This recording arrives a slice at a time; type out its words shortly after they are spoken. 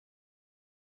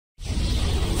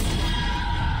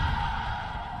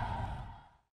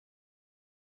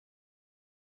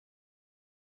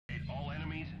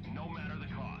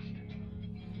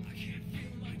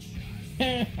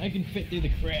I can fit through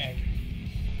the crack.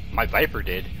 My Viper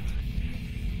did.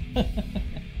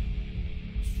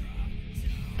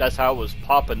 That's how it was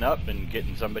popping up and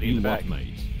getting somebody in the back.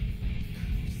 Mate.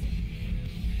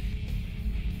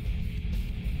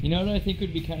 You know what I think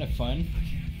would be kind of fun?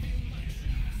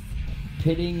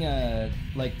 Pitting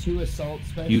like 2 assault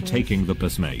specialists. You taking the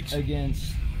piss, mate?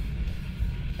 Against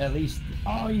at least.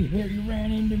 Oh, you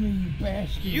ran into me, you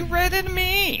bastard! You ran into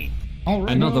me. Oh,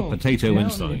 right, Another no. potato No,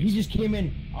 inside. He just came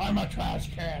in. I'm a trash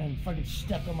can and fucking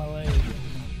stuck on my leg.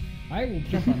 I will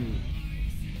jump on you.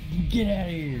 Get out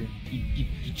of here,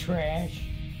 you trash.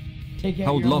 Take out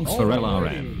Hold your own locks for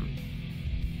LRM.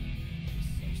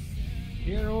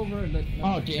 Here over in the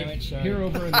Here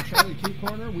over in the Charlie 2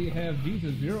 corner, we have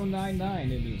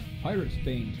Jesus0999 in his Pirate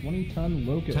Spain 20-ton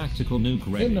Locust. Tactical nuke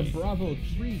ready. In the Bravo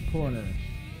 3 corner,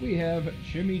 we have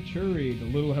Chimichurri, the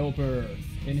Little Helper,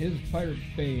 in his Pirate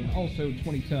Spain, also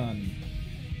 20-ton.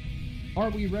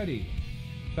 Are we ready?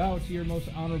 Bow to your most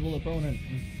honorable opponent.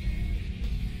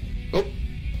 Oh.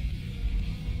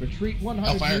 Retreat 100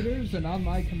 Hellfire. meters and on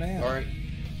my command. Alright.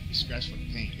 You scratched from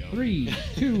paint, yo. 3,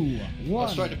 2, 1. I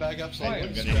was trying to back up so I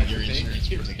wouldn't Fire. scratch your insurance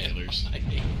particulars.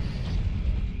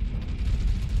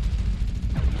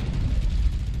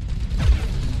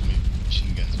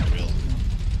 Machine guns are real.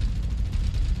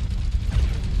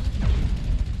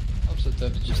 I'm so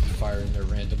tough to just fire in there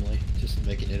randomly, just to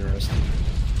make it interesting.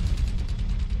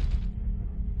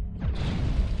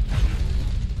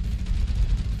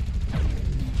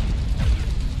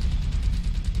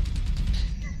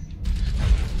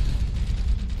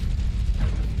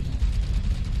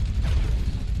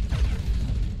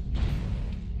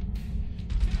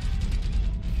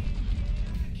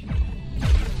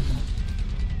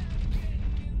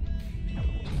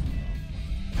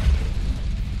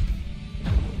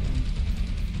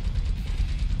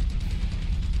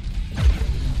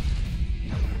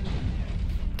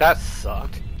 That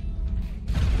sucked.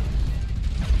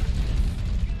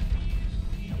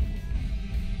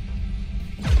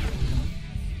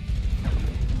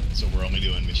 So we're only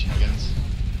doing machine guns?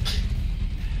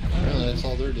 Apparently that's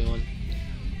all they're doing.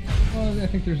 Well, I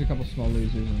think there's a couple small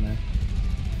lasers in there.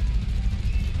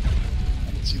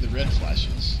 I can see the red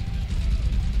flashes.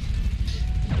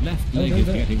 Left leg is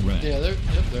getting red. Yeah, there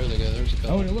they go. There's a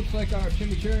couple. Oh, and it looks like our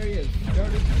Chimichurri has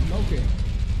started smoking.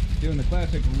 Doing the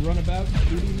classic runabout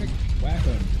shooting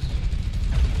McWhack'ems.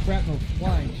 Shrapnel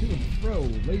flying to and fro,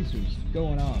 lasers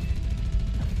going on.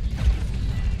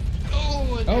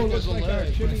 Oh, and Oh, there looks goes a like our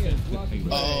leg. Chimmy is lost away.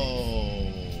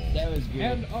 Oh. That was good.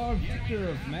 And our victor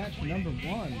of match number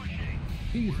 1,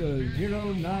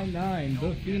 Jesus0999,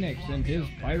 the Phoenix and his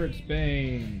Pirate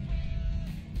Spain.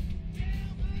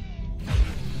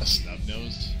 A snub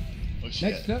nose. Oh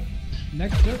shit.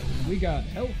 Next up, we got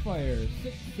Hellfire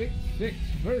 666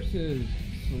 versus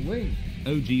Slink.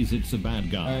 Oh geez, it's a bad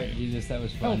guy. Alright, that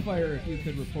was fun. Hellfire, if you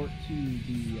could report to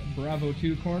the Bravo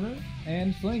 2 corner,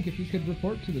 and Slink, if you could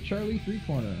report to the Charlie 3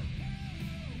 corner.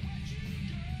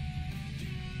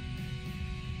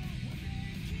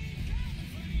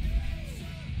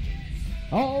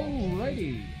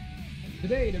 Alrighty.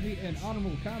 Today, to meet in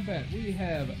honorable combat, we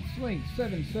have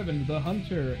slink77 the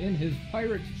Hunter in his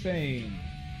Pirate Spain.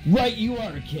 Right you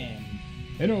are, Ken.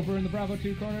 And over in the Bravo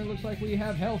 2 corner, it looks like we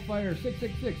have Hellfire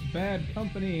 666 Bad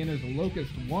Company in his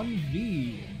Locust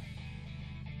 1V.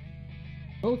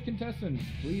 Both contestants,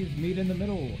 please meet in the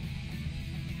middle.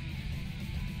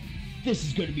 This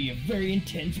is going to be a very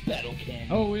intense battle, Ken.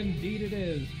 Oh, indeed it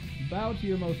is. Bow to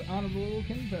your most honorable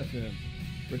contestant.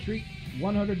 Retreat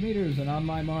 100 meters and on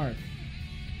my mark.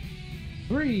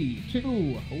 3,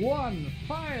 2, 1,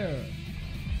 fire!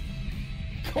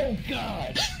 Oh,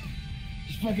 God!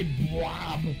 Just fucking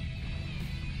blob.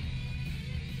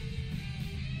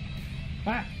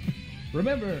 Ha!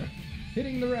 Remember,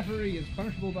 hitting the referee is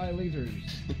punishable by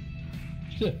lasers.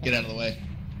 Get out of the way.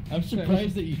 I'm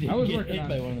surprised that you I didn't was get working hit on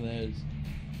by it. one of those.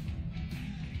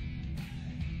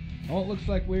 Oh, it looks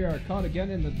like we are caught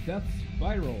again in the death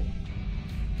spiral.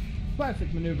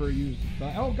 Classic maneuver used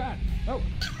by... Oh, God! Oh!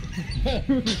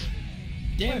 Damn it,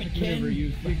 Classic Ken. maneuver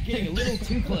used You're by... getting a little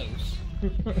too close.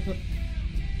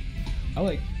 I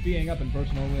like being up and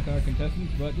personal with our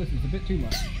contestants, but this is a bit too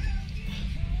much.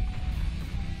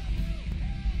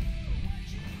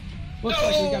 Looks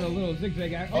like we got a little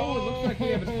zigzag act. Oh, it looks like we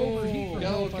have an overheat for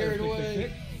Got a little Hellfire carried away.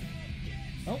 666.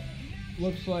 Oh,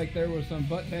 looks like there was some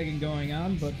butt tagging going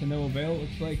on, but to no avail.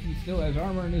 Looks like he still has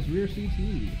armor in his rear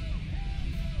CT.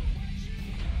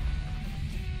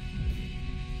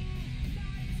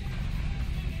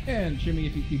 And Jimmy,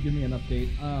 if you could give me an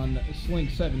update on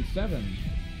slink77.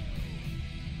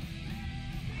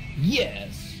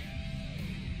 Yes.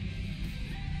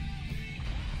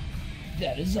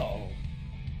 That is all.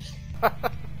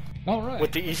 All right.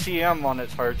 With the ECM on,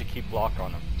 it's hard to keep lock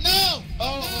on them. No!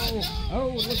 Oh,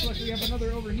 it looks like we have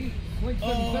another overheat.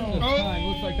 Slink77 this time.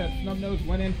 Looks like that snub-nose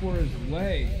went in for his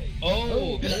leg.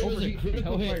 Oh, and that was a overheat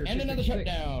critical hit. Hellfire And another 666.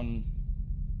 shutdown.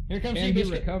 Here comes And he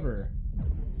Seabiscuit. recover.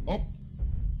 Oh.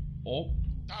 Oh.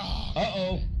 Ah.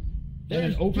 Uh-oh. Then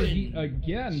There's an overheat been-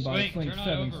 again by Swing, turn on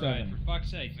override, Slink77. for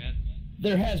fuck's sake, man.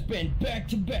 There has been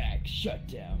back-to-back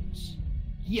shutdowns.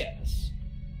 Yes.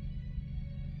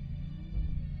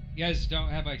 You guys don't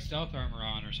have like stealth armor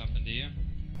on or something, do you?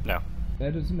 No.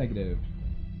 That is a negative.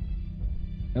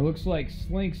 It looks like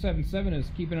Slink77 is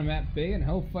keeping him at bay, and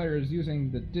Hellfire is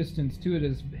using the distance to it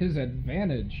as his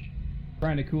advantage,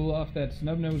 trying to cool off that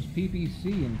snub-nosed PPC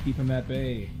and keep him at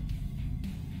bay.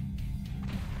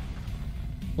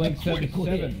 A critical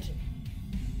Slink77. hit.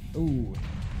 Ooh,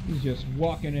 he's just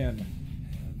walking in.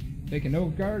 Taking no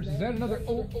guards. Is that another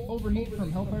overheat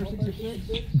from Hellfire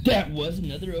 666? That was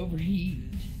another overheat.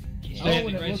 Oh, Stay in and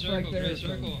the it gray looks like circle, gray there's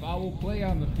circle. some foul play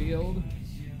on the field.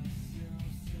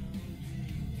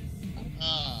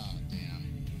 Ah,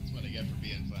 damn. That's what I get for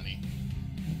being funny.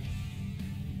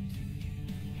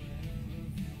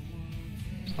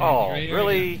 Oh, Gray area.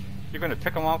 really? You're gonna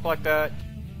pick them off like that?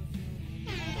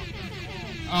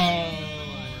 Oh.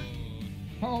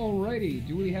 Alrighty,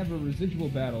 do we have a residual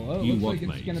battle? Oh, it You looks what, like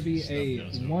it's mate? going to be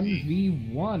a Snub-nose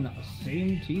 1v1,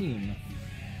 same team.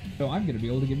 So I'm going to be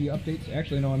able to give you updates.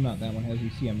 Actually, no, I'm not. That one has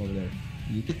ECM over there.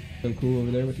 You so cool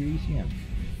over there with your ECM.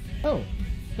 Oh,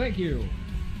 thank you.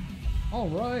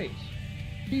 Alright.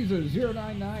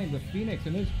 Jesus0999, the Phoenix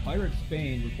and his Pirate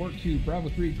Spain report to Bravo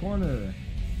 3 corner.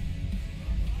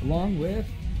 Along with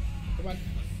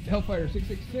Hellfire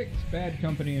 666, Bad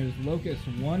Company is Locust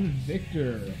 1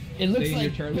 Victor. It looks Stay near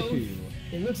like Charlie both, 2.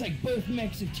 It looks like both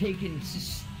mechs have taken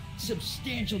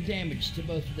substantial damage to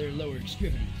both of their lower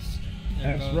extremities.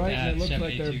 That's both right, and at it looks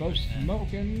like they're both 72%.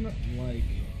 smoking like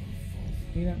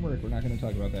me at work. We're not going to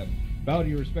talk about that. Bow to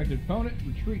your respected opponent.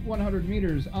 Retreat 100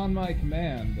 meters on my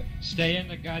command. Stay in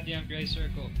the goddamn gray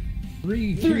circle.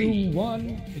 3, Three. 2, 1,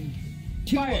 and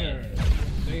 2, fire!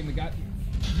 Stay in the god.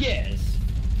 Yes.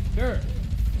 Sure.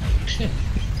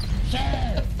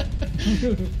 Sir.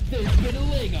 There's been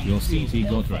a leg on Your the field. CT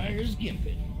got Hellfire's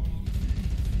gimping.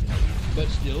 But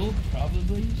still,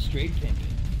 probably straight pimping.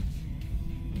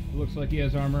 Looks like he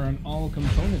has armor on all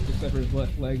components except for his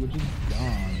left leg, which is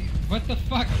gone. What the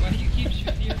fuck? Why do you keep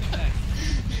shooting your attack?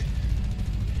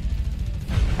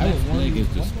 I will Left warn leg you is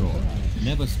one more destroyed. time.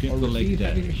 Never skip Or the leg receive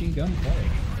heavy dead. machine gun fire.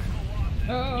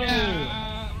 Oh!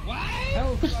 Yeah. What?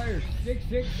 Hellfire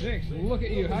 666, look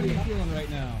at you. How are you feeling right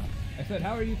now? I said,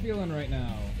 how are you feeling right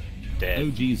now? Dead. Oh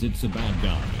geez, it's a bad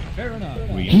guy. Fair enough.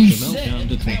 React He to meltdown said,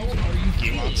 detected. how are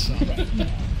you You want some? feeling right now?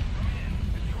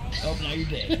 Oh, now you're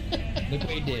dead. Look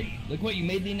what you did. Look what you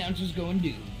made the announcers go and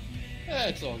do.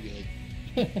 It's all good.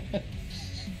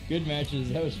 Good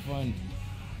matches. That was fun.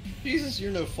 Jesus,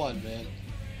 you're no fun, man.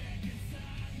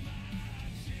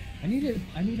 I need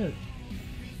a.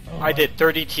 I did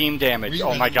 30 team damage. Were you Oh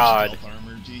my running god. stealth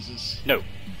armor, Jesus? No.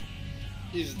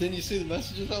 Jesus, didn't you see the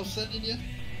messages I was sending you?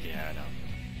 Yeah, I know.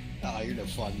 Ah, you're no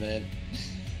fun, man.